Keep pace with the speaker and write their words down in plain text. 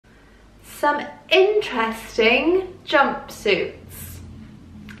some interesting jumpsuits.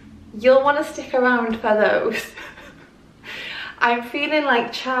 You'll want to stick around for those. I'm feeling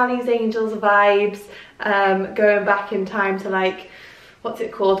like Charlie's Angels vibes, going back in time to like, what's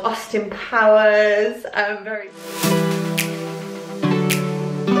it called, Austin Powers. Hi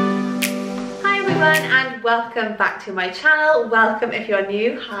everyone and welcome back to my channel. Welcome if you're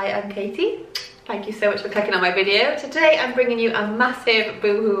new. Hi, I'm Katie. Thank you so much for clicking on my video. Today I'm bringing you a massive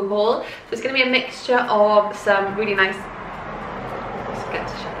Boohoo haul. So it's going to be a mixture of some really nice...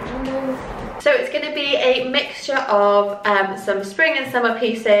 So it's going to be a mixture of some spring and summer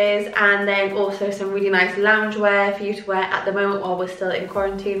pieces, and then also some really nice loungewear for you to wear at the moment while we're still in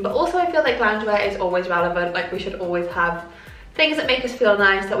quarantine. But also I feel like loungewear is always relevant. Like, we should always have things that make us feel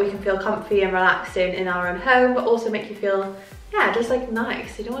nice, that we can feel comfy and relaxed in our own home, but also make you feel, yeah, just like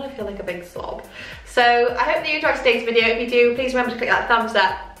nice. You don't want to feel like a big slob. So I hope that you enjoyed today's video. If you do, please remember to click that thumbs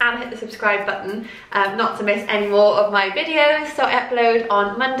up and hit the subscribe button not to miss any more of my videos. So I upload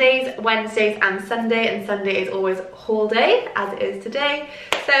on Mondays, Wednesdays and Sunday is always haul day, as it is today.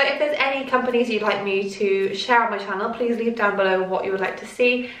 So if there's any companies you'd like me to share on my channel, please leave down below what you would like to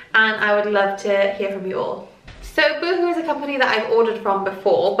see, and I would love to hear from you all. So Boohoo is a company that I've ordered from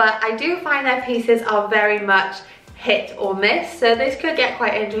before, but I do find their pieces are very much hit or miss, so this could get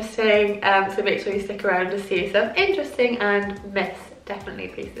quite interesting, so make sure you stick around to see some interesting and miss definitely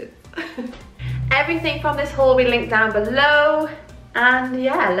pieces. Everything from this haul will be linked down below, and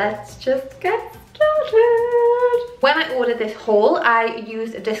yeah, let's just get started. When I ordered this haul, I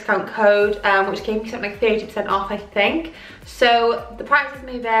used a discount code which gave me something like 30% off, I think. So the prices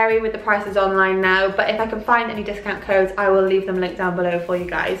may vary with the prices online now, but if I can find any discount codes, I will leave them linked down below for you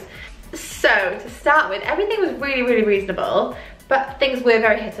guys. So to start with, everything was really reasonable, but things were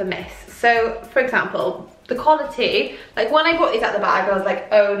very hit or miss. So for example, the quality, like when I brought these out the bag, I was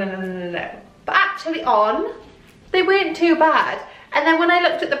like, oh no. But actually on, they weren't too bad. And then when I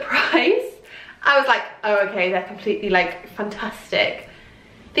looked at the price, I was like, oh okay, they're completely like fantastic.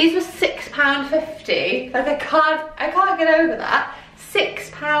 These were £6.50. Like I can't get over that.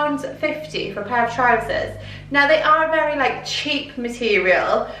 £6.50 for a pair of trousers. Now they are very like cheap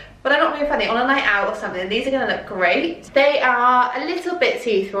material, but I don't know if on a night out or something, these are gonna look great. They are a little bit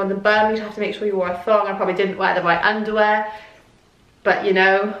see-through on the bum. You'd have to make sure you wore a thong. I probably didn't wear the right underwear, but you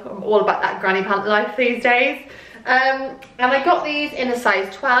know, I'm all about that granny pant life these days. And I got these in a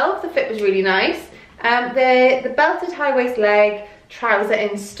size 12. The fit was really nice. The belted high waist leg trouser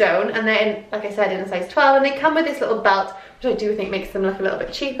in stone, and they're in, like I said, in a size 12, and they come with this little belt, which I do think makes them look a little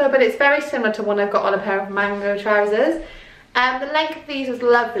bit cheaper, but it's very similar to one I've got on a pair of mango trousers. The length of these was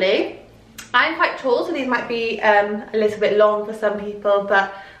lovely. I'm quite tall, so these might be a little bit long for some people,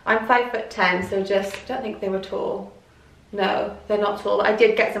 but I'm 5'10", so just don't think they were tall. No, they're not tall. I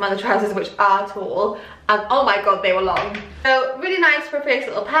did get some other trousers which are tall, and oh my god, they were long. So really nice for a first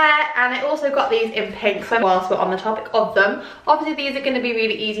little pair, and I also got these in pink, so whilst we're on the topic of them, obviously these are going to be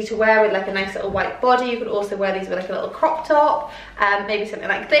really easy to wear with like a nice little white body. You could also wear these with like a little crop top, maybe something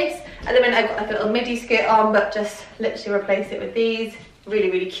like this. At the minute I've got like a little midi skirt on, but just literally replace it with these.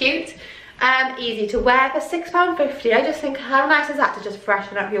 Really cute. Easy to wear for £6.50. I just think, how nice is that to just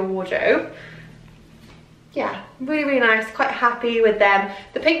freshen up your wardrobe? Yeah, really nice, quite happy with them.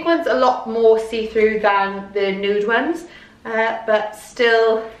 The pink one's a lot more see-through than the nude ones, but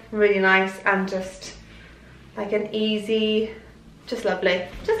still really nice and just like an easy, just lovely,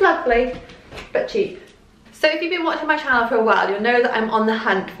 but cheap. So if you've been watching my channel for a while, you'll know that I'm on the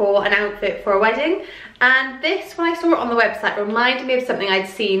hunt for an outfit for a wedding, and this, when I saw it on the website, reminded me of something I'd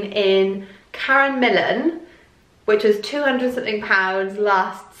seen in Karen Millen, which was £200 something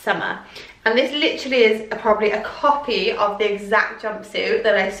last summer. And this literally is probably a copy of the exact jumpsuit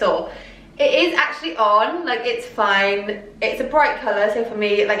that I saw. It is actually on, like it's fine. It's a bright colour, so for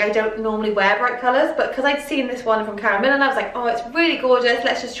me, like I don't normally wear bright colours, but because I'd seen this one from Karen Millen, I was like, oh, it's really gorgeous,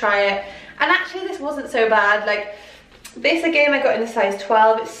 let's just try it. And actually this wasn't so bad. Like this again, I got in a size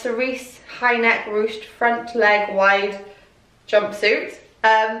 12. It's cerise high neck ruched front leg wide jumpsuit.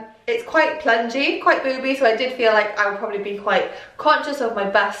 It's quite plungy, quite booby, so I did feel like I would probably be quite conscious of my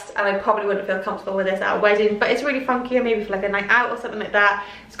bust, and I probably wouldn't feel comfortable with this at a wedding, but it's really funky, and maybe for like a night out or something like that.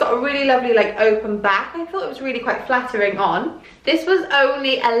 It's got a really lovely like open back. I thought it was really quite flattering on. This was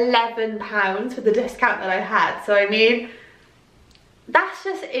only £11 for the discount that I had, so I mean, that's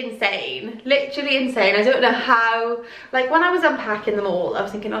just insane, literally insane. I don't know how, like when I was unpacking them all, I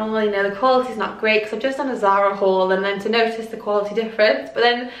was thinking, oh, you know, the quality's not great because I've just done a Zara haul, and then to notice the quality difference, but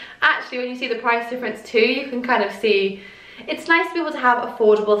then actually when you see the price difference too, you can kind of see it's nice to be able to have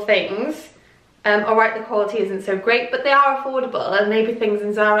affordable things alright, the quality isn't so great, but they are affordable, and maybe things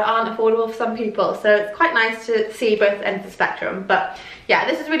in Zara aren't affordable for some people, so it's quite nice to see both ends of the spectrum. But yeah,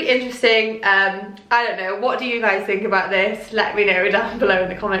 this is really interesting. I don't know, what do you guys think about this? Let me know down below in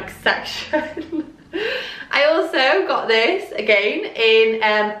the comments section. I also got this again in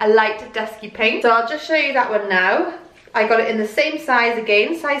a light dusky pink, so I'll just show you that one now. I got it in the same size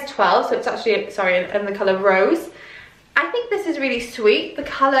again, size 12, so it's actually, sorry, in the colour rose. I think this is really sweet, the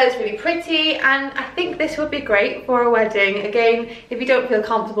colour is really pretty, and I think this would be great for a wedding. Again, if you don't feel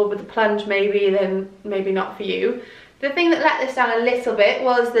comfortable with the plunge maybe, then maybe not for you. The thing that let this down a little bit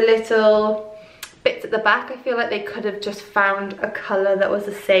was the little bits at the back. I feel like they could have just found a colour that was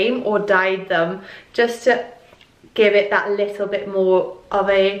the same or dyed them just to give it that little bit more of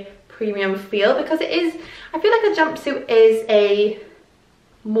a premium feel, because it is, I feel like a jumpsuit is a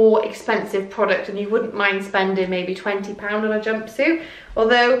more expensive product and you wouldn't mind spending maybe £20 on a jumpsuit,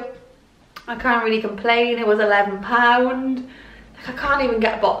 although I can't really complain. It was £11. Like, I can't even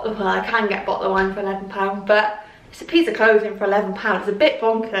get a bottle, well, I can get a bottle of wine for £11, but it's a piece of clothing for £11. It's a bit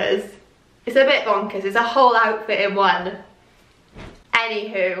bonkers. It's a bit bonkers. It's a whole outfit in one.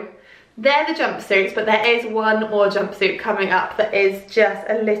 Anywho, they're the jumpsuits, but there is one more jumpsuit coming up that is just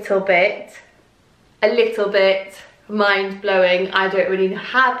a little bit mind-blowing. I don't really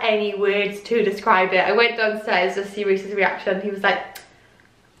have any words to describe it. I went downstairs to see Reese's reaction. He was like,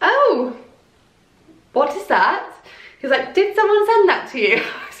 oh, what is that? He was like, did someone send that to you?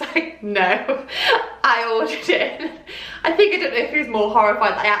 I was like, no, I ordered it. I think, I don't know if he was more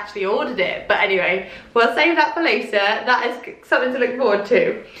horrified that I actually ordered it, but anyway, we'll save that for later. That is something to look forward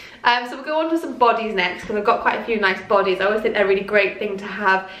to. So we'll go on to some bodies next, because I've got quite a few nice bodies. I always think they're a really great thing to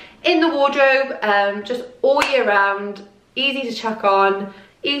have in the wardrobe, just all year round, easy to chuck on,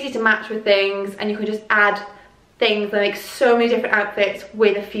 easy to match with things, and you can just add things that make so many different outfits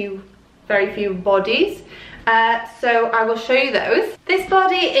with very few bodies. So I will show you those. This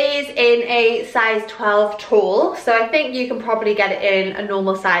body is in a size 12 tall, so I think you can probably get it in a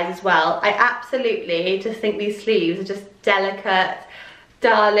normal size as well. I absolutely just think these sleeves are just delicate,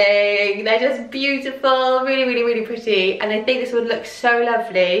 darling. They're just beautiful, really pretty, and I think this would look so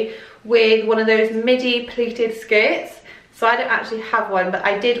lovely with one of those midi pleated skirts. So I don't actually have one, but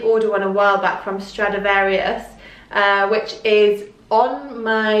I did order one a while back from Stradivarius, which is on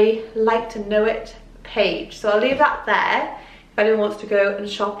my Like to Know It page, so I'll leave that there. If anyone wants to go and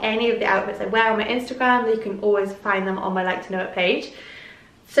shop any of the outfits I wear on my Instagram, you can always find them on my Like to Know It page.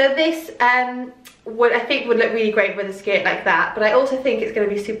 So this I think would look really great with a skirt like that, but I also think it's going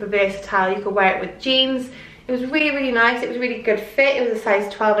to be super versatile. You could wear it with jeans. It was really nice. It was a really good fit. It was a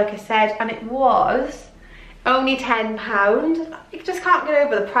size 12, like I said, and it was only £10. I just can't get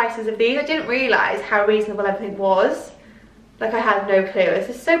over the prices of these. I didn't realise how reasonable everything was. Like, I had no clue. This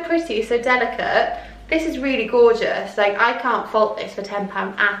is so pretty, so delicate. This is really gorgeous. Like, I can't fault this for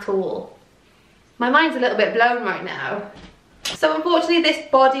 £10 at all. My mind's a little bit blown right now. So unfortunately this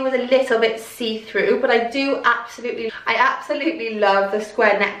body was a little bit see-through, but I absolutely love the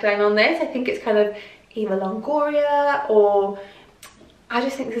square neckline on this. I think it's kind of either Longoria, or I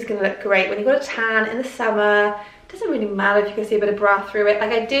just think this is going to look great when you've got a tan in the summer. It doesn't really matter if you can see a bit of bra through it.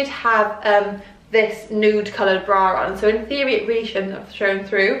 Like, I did have this nude coloured bra on, so in theory it really shouldn't have shown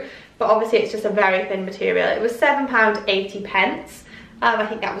through, but obviously it's just a very thin material. It was £7.80. I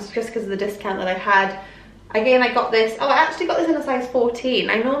think that was just because of the discount that I had. Again, I got this, I actually got this in a size 14.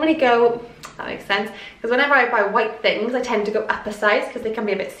 I normally go, that makes sense, because whenever I buy white things, I tend to go up a size because they can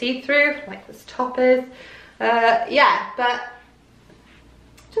be a bit see-through, like this top is. Yeah, but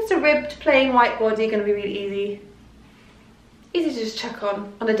just a ribbed plain white body, going to be really easy. Easy to just chuck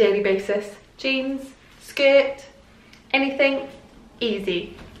on a daily basis. Jeans, skirt, anything,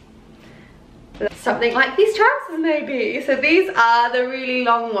 easy. Something like these trousers maybe. So these are the really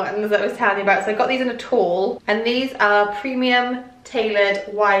long ones that I was telling you about. So I got these in a tall, and these are premium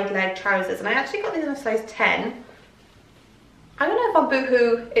tailored wide leg trousers, and I actually got these in a size 10. I don't know if on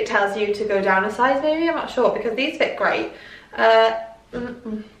Boohoo it tells you to go down a size, maybe, I'm not sure, because these fit great.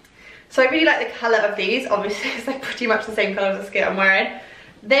 So I really like the colour of these. Obviously it's like pretty much the same colour as the skirt I'm wearing.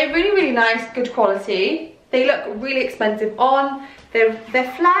 They're really nice, good quality. They look really expensive on. They're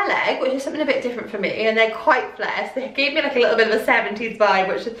flare leg, which is something a bit different for me, and they're quite flares. They gave me like a little bit of a 70s vibe,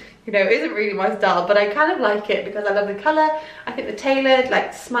 which, you know, isn't really my style, but I kind of like it because I love the colour. I think the tailored,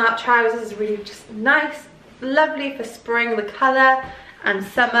 like, smart trousers is really just nice, lovely for spring, the colour, and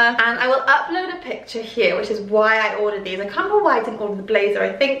summer. And I will upload a picture here, which is why I ordered these. I can't remember why I didn't order the blazer.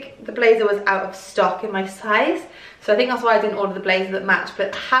 I think the blazer was out of stock in my size, so I think that's why I didn't order the blazer that matched.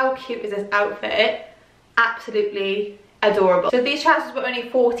 But how cute is this outfit? Absolutely adorable. So these trousers were only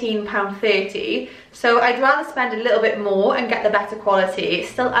 £14.30, so I'd rather spend a little bit more and get the better quality. It's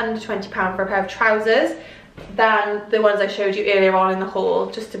still under £20 for a pair of trousers than the ones I showed you earlier on in the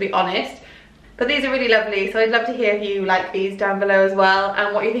haul, just to be honest. But these are really lovely, so I'd love to hear if you like these down below as well,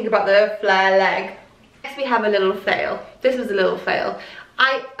 and what you think about the flare leg. Next we have a little fail. This was a little fail.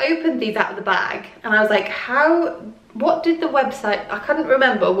 I opened these out of the bag and I was like, what did the website, I couldn't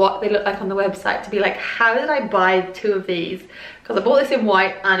remember what they looked like on the website to be like, how did I buy 2 of these? Because I bought this in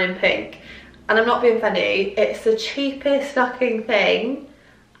white and in pink, and I'm not being funny, it's the cheapest fucking thing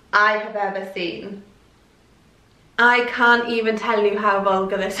I have ever seen. I can't even tell you how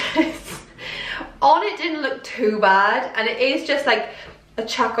vulgar this is. On it didn't look too bad, and it is just like a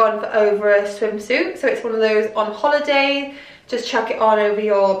chuck on for over a swimsuit, so it's one of those on holiday, just chuck it on over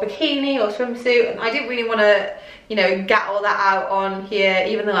your bikini or swimsuit. And I didn't really want to, you know, get all that out on here,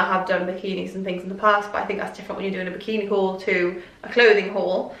 even though I have done bikinis and things in the past, but I think that's different when you're doing a bikini haul to a clothing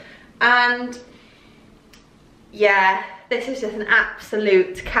haul. And yeah, this is just an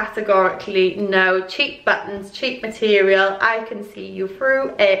absolute categorically no. Cheap buttons, cheap material, I can see you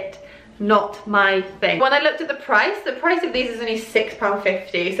through it. Not my thing. When I looked at the price of these is only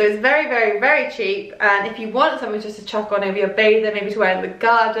 £6.50, so it's very, very, very cheap. And if you want something just to chuck on over your bather, maybe to wear in the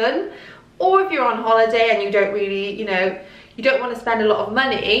garden, or if you're on holiday and you don't really, you know, you don't want to spend a lot of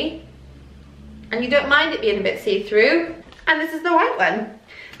money and you don't mind it being a bit see-through, and this is the white one.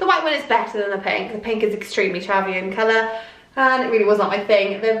 The white one is better than the pink. The pink is extremely chavvy in colour, and it really was not my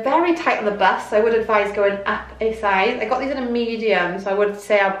thing. They're very tight on the bust, so I would advise going up a size. I got these in a medium, so I would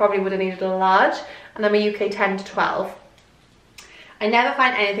say I probably would have needed a large, and I'm a UK 10 to 12. I never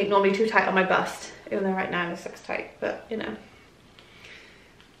find anything normally too tight on my bust, even though right now this looks tight, but you know.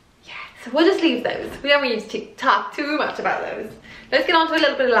 Yeah, so we'll just leave those. We don't need to talk too much about those. Let's get on to a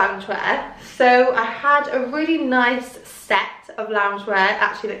little bit of loungewear. So I had a really nice set of loungewear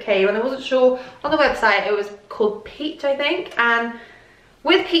actually that came, and I wasn't sure on the website, it was called Peach, I think. And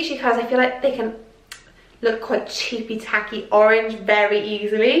with peachy colours, I feel like they can look quite cheapy tacky orange very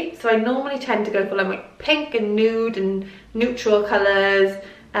easily, so I normally tend to go for like pink and nude and neutral colours.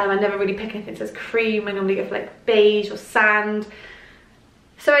 I never really pick anything that says cream. I normally go for like beige or sand.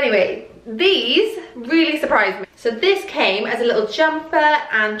 So anyway, these really surprised me. So this came as a little jumper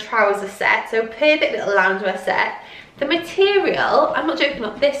and trouser set, so perfect little loungewear set. The material, I'm not joking,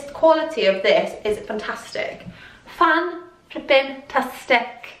 this quality of this is fantastic.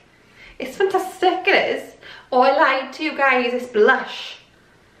 Fan-flippin-tastic. It's fantastic, it is. Oh, I lied to you guys, it's blush.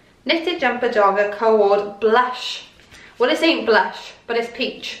 Knitted jumper jogger co-ord blush. Well, this ain't blush, but it's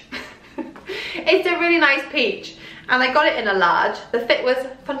peach. It's a really nice peach. And I got it in a large. The fit was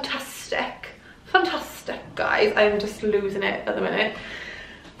fantastic. Fantastic, guys. I'm just losing it at the minute.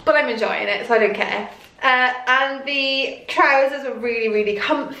 But I'm enjoying it, so I don't care. And the trousers are really, really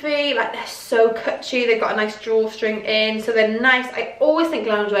comfy. Like, they're so cutchy. They've got a nice drawstring in, so they're nice. I always think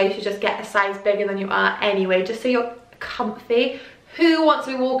loungewear you should just get a size bigger than you are anyway, just so you're comfy. Who wants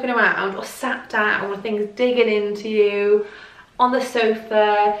to be walking around or sat down with things digging into you on the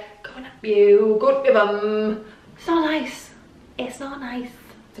sofa, going up you, going up your bum? It's not nice. It's not nice.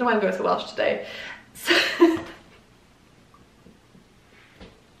 I don't know why I'm going so Welsh today. So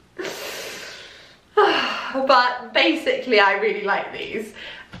but basically I really like these.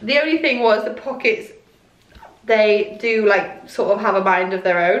 The only thing was the pockets, they do like sort of have a mind of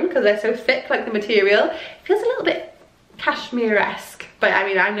their own because they're so thick, like the material. It feels a little bit cashmere-esque, but I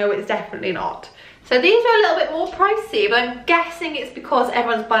mean, I know it's definitely not. So these are a little bit more pricey, but I'm guessing it's because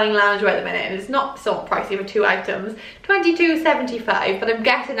everyone's buying loungewear at the minute, and it's not so pricey for 2 items, $22.75, but I'm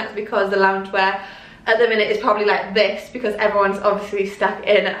guessing that's because the loungewear at the minute is probably like this because everyone's obviously stuck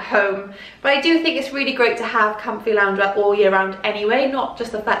in at home. But I do think it's really great to have comfy loungewear all year round anyway, not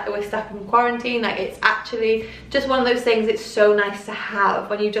just the fact that we're stuck in quarantine. Like, it's actually just one of those things, it's so nice to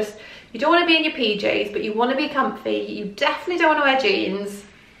have when you don't want to be in your PJs, but you want to be comfy. You definitely don't want to wear jeans.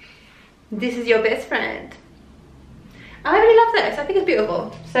 This is your best friend. And I really love this. I think it's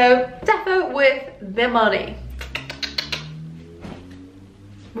beautiful. So defo with the money.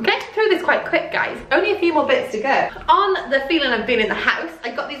 We're getting through this quite quick, guys. Only a few more bits to go. On the feeling of being in the house,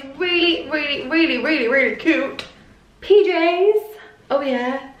 I got these really, really, really, really, really cute PJs. Oh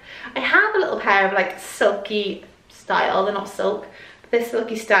yeah. I have a little pair of like silky style. They're not silk, but they're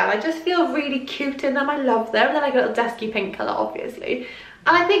silky style. I just feel really cute in them. I love them. They're like a little dusky pink colour, obviously.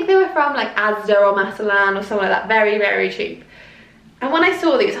 And I think they were from like Asda or Matalan or something like that. Very, very cheap. And when I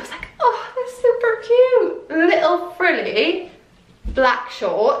saw these, I was like, oh, they're super cute. Little frilly black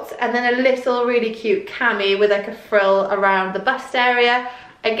shorts, and then a little really cute cami with like a frill around the bust area.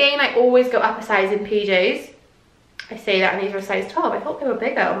 Again, I always go up a size in PJs. I say that and these are a size 12. I thought they were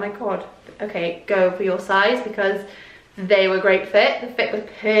bigger. Oh my god. Okay, go for your size because they were great fit. The fit was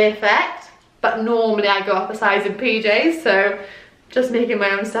perfect. But normally I go up a size in PJs, so just making my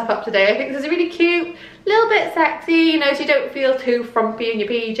own stuff up today. I think this is really cute, a little bit sexy, you know, so you don't feel too frumpy in your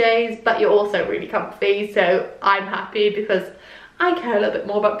PJs, but you're also really comfy, so I'm happy because I care a little bit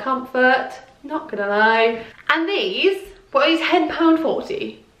more about comfort, not gonna lie. And these, what are these,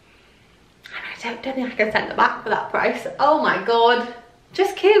 £10.40? I don't think I can send them back for that price. Oh my god,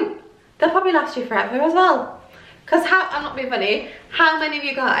 just cute. They'll probably last you forever as well. Because I'm not being funny, how many of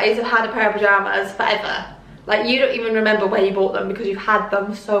you guys have had a pair of pyjamas forever? Like, you don't even remember where you bought them because you've had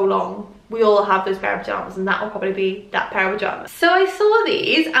them so long. We all have those pair of pyjamas, and that will probably be that pair of pyjamas. So I saw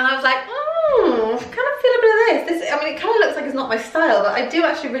these and I was like, kind of feel a bit of this. I mean, it kind of looks like it's not my style, but I do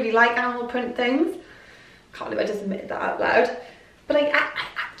actually really like animal print things. Can't believe I just admitted that out loud. But I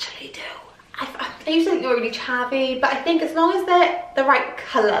actually do. I used to think they were really chavvy, but I think as long as they're the right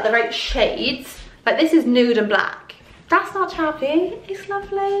colour, the right shades, like this is nude and black. That's not chavvy, it's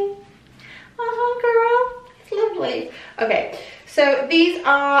lovely. Oh girl, it's lovely. Okay, so these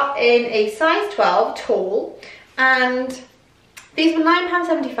are in a size 12 tall, and these were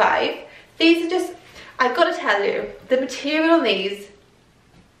 £9.75. These are just, I've got to tell you, the material on these,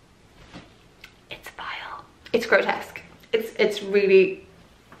 it's vile. It's grotesque. It's really,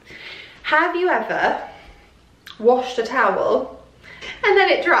 have you ever washed a towel and then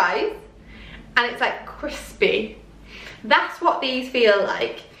it dries and it's like crispy? That's what these feel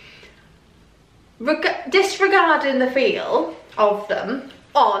like. Disregarding the feel of them,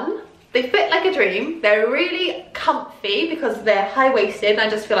 they fit like a dream. They're really comfy because they're high-waisted, and I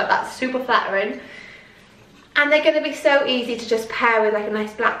just feel like that's super flattering. And they're going to be so easy to just pair with like a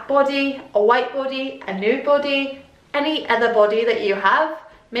nice black body, a white body, a nude body, any other body that you have.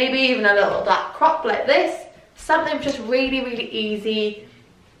 Maybe even a little black crop like this. Something just really, really easy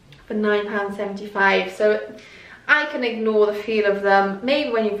for £9.75. So I can ignore the feel of them. Maybe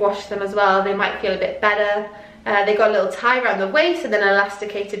when you've washed them as well, they might feel a bit better. They got a little tie around the waist and then an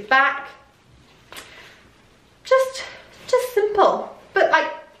elasticated back. Just simple. But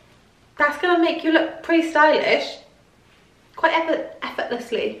like, that's gonna make you look pretty stylish. Quite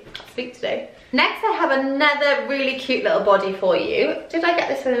effortlessly. I'll speak today. Next, I have another really cute little body for you. Did I get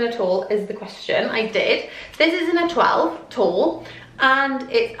this in a tall is the question. I did. This is in a 12 tall, and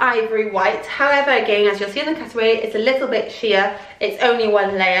it's ivory white. However, again, as you'll see in the cutaway, it's a little bit sheer. It's only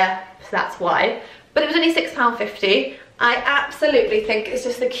one layer, so that's why. But it was only £6.50. I absolutely think it's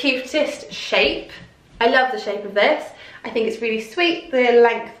just the cutest shape. I love the shape of this. I think it's really sweet. The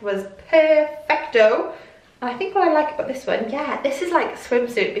length was perfecto. And I think what I like about this one, yeah, this is like a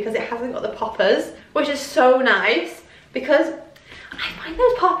swimsuit because it hasn't got the poppers, which is so nice because I find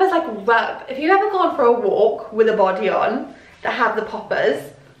those poppers like rub. If you've ever gone for a walk with a body on that have the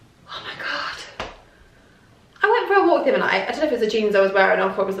poppers, oh my god. I went for a walk the other night. I don't know if it was the jeans I was wearing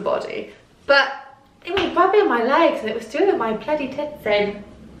or if it was the body, but it was rubbing my legs and it was doing my bloody tits in.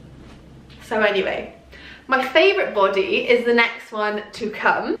 So anyway, my favourite body is the next one to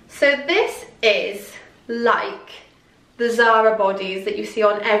come. So this is like the Zara bodies that you see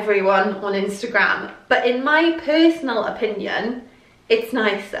on everyone on Instagram, but in my personal opinion, it's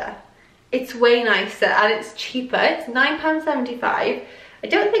nicer. It's way nicer and it's cheaper. It's £9.75. I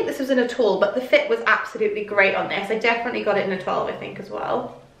don't think this was in a tall, but the fit was absolutely great on this. I definitely got it in a 12, I think, as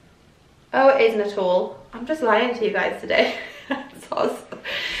well. Oh, it isn't at all. I'm just lying to you guys today. So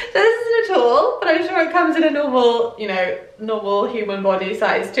this isn't at all, but I'm sure it comes in a normal, you know, normal human body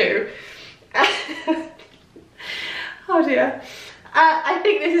size too. Oh dear. I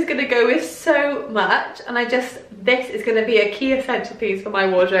think this is going to go with so much, and this is going to be a key essential piece for my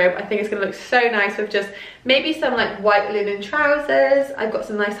wardrobe. I think it's going to look so nice with just maybe some like white linen trousers. I've got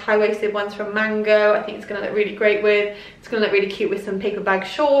some nice high-waisted ones from Mango. I think it's going to look really great with. It's going to look really cute with some paper bag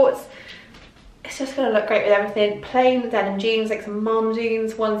shorts. It's just going to look great with everything. Plain denim jeans, like some mom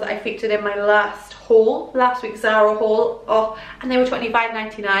jeans, ones that I featured in my last haul, last week's Zara haul. Oh, and they were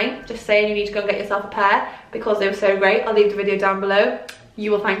 £25.99. Just saying, you need to go and get yourself a pair because they were so great. I'll leave the video down below.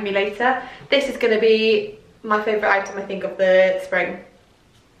 You will thank me later. This is going to be my favourite item, I think, of the spring.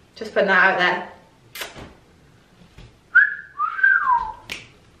 Just putting that out there.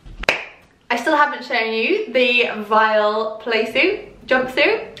 I still haven't shown you the Vile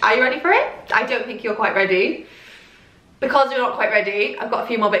jumpsuit. Are you ready for it? I don't think you're quite ready. Because you're not quite ready, I've got a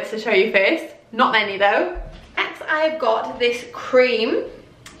few more bits to show you first. Not many though. Next, I've got this cream.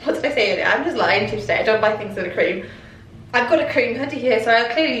 What did I say earlier? I'm just lying to you today. I don't buy things in a cream. I've got a cream hoodie here, so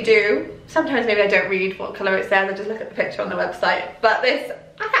I clearly do. Sometimes maybe I don't read what colour it says, I just look at the picture on the website. But this,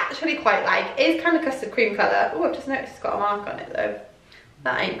 I actually quite like. It is kind of custard cream colour. Oh, I've just noticed it's got a mark on it though.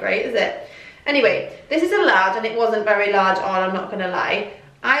 That ain't great, is it? Anyway, this is a large, and it wasn't very large on, I'm not gonna lie.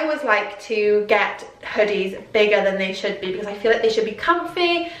 I always like to get hoodies bigger than they should be because I feel like they should be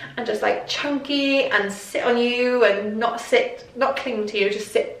comfy and just like chunky and sit on you and not cling to you,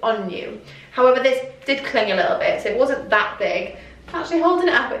 just sit on you. However, this did cling a little bit, so it wasn't that big. Actually, holding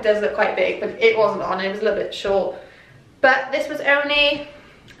it up, it does look quite big, but it wasn't on, it was a little bit short. But this was only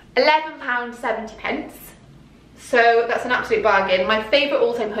 £11.70. So that's an absolute bargain. My favourite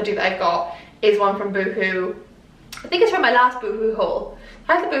all-time hoodie that I've got is one from Boohoo. I think it's from my last Boohoo haul.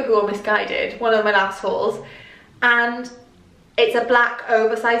 I had the Boohoo or Misguided, one of my last hauls, and it's a black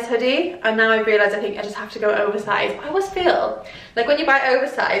oversized hoodie, and now I've realised I think I just have to go oversized. I always feel like when you buy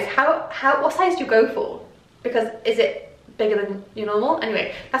oversized, what size do you go for? Because is it bigger than your normal?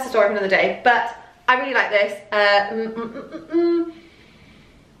 Anyway, that's a story for another day, but I really like this.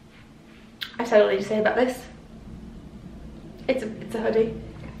 I've said all I need to say about this. It's a hoodie,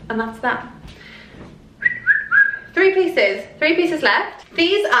 and that's that. Three pieces left.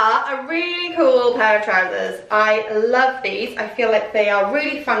 These are a really cool pair of trousers. I love these. I feel like they are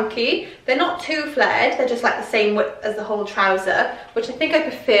really funky. They're not too flared, they're just like the same width as the whole trouser, which I think I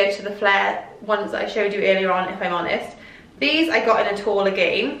prefer to the flare ones that I showed you earlier on, if I'm honest. These I got in a tall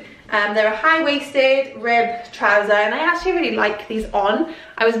again. They're a high-waisted rib trouser, and I actually really like these on.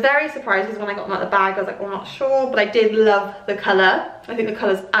 I was very surprised because when I got them out of the bag, I was like, well, I'm not sure, but I did love the colour. I think the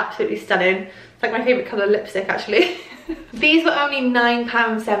colour's absolutely stunning. It's like my favourite colour lipstick, actually. These were only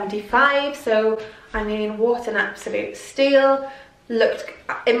 £9.75, so I mean, what an absolute steal. Looked,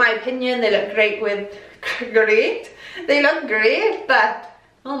 in my opinion, they look great with, they look great, but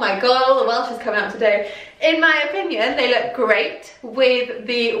oh my god, all the Welsh is coming out today. In my opinion, they look great with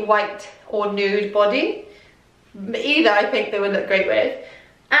the white or nude body. Either I think they would look great with.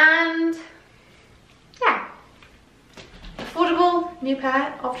 And yeah, affordable new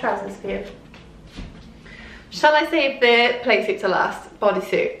pair of trousers for you. Shall I save the playsuit to last?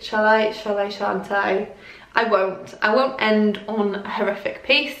 Bodysuit. Shall I, shan't I? I won't. I won't end on a horrific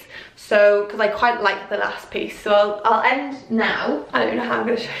piece. So, because I quite like the last piece. So I'll end now. I don't know how I'm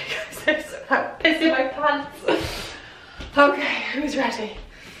going to show you guys this without pissing my pants. Okay, who's ready?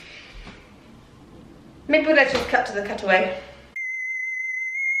 Maybe let's just cut to the cutaway.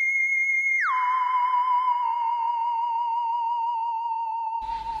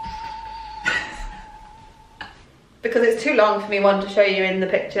 Because it's too long for me one to show you in the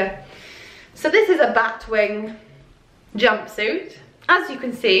picture. So this is a batwing jumpsuit. As you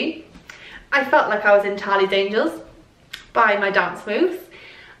can see, I felt like I was in Charlie's Angels by my dance moves.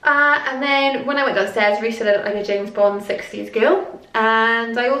 And then when I went downstairs, Reese looked like a James Bond 60s girl.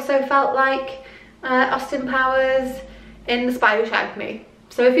 And I also felt like Austin Powers in The Spy Who Shagged Me.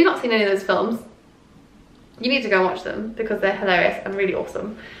 So if you've not seen any of those films, you need to go and watch them because they're hilarious and really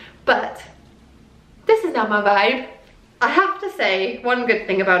awesome. But this is not my vibe. I have to say, one good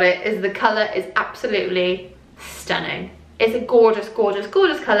thing about it is the colour is absolutely stunning. It's a gorgeous, gorgeous,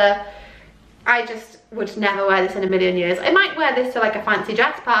 gorgeous colour. I just would never wear this in a million years. I might wear this to like a fancy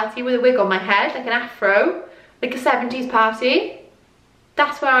dress party with a wig on my head, like an afro, like a 70s party.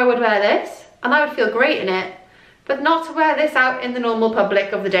 That's where I would wear this, and I would feel great in it. But not to wear this out in the normal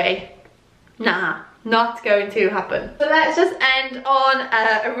public of the day. Nah, not going to happen. So let's just end on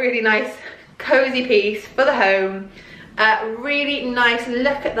a really nice cozy piece for the home. Really nice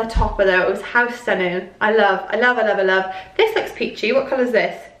look at the top of those. How stunning. I love, I love, I love, I love. This looks peachy. What colour is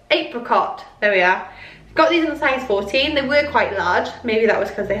this? Apricot. There we are. Got these in size 14. They were quite large. Maybe that was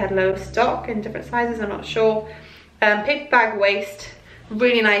because they had low stock in different sizes. I'm not sure. Paper bag waist.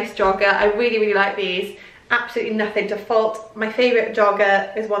 Really nice jogger. I really, really like these. Absolutely nothing to fault. My favourite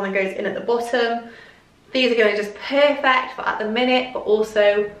jogger is one that goes in at the bottom. These are going to just perfect for at the minute, but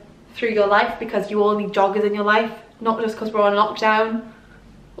also through your life, because you all need joggers in your life. Not just because we're on lockdown.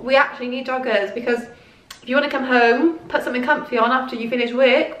 We actually need joggers, because if you want to come home, put something comfy on after you finish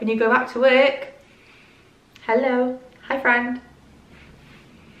work, when you go back to work. Hello. Hi, friend.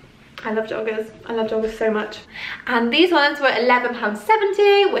 I love joggers. I love joggers so much. And these ones were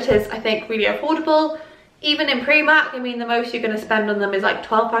 £11.70, which is, I think, really affordable. Even in Primark, I mean, the most you're going to spend on them is like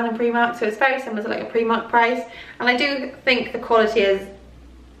 £12 in Primark, so it's very similar to like a Primark price. And I do think the quality is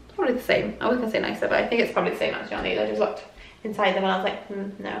probably the same. I was going to say nicer, but I think it's probably the same actually on these. I just looked inside them and I was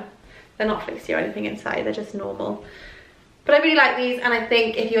like, no. They're not fleecy or anything inside, they're just normal. But I really like these, and I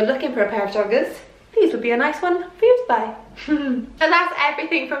think if you're looking for a pair of joggers, these would be a nice one for you to buy. So that's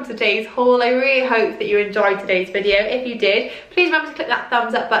everything from today's haul. I really hope that you enjoyed today's video. If you did, please remember to click that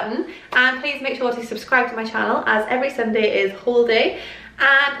thumbs up button, and please make sure to subscribe to my channel, as every Sunday is haul day.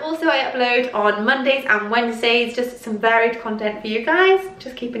 And also I upload on Mondays and Wednesdays, just some varied content for you guys,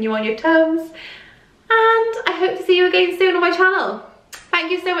 just keeping you on your toes. And I hope to see you again soon on my channel.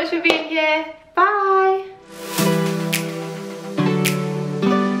 Thank you so much for being here. Bye.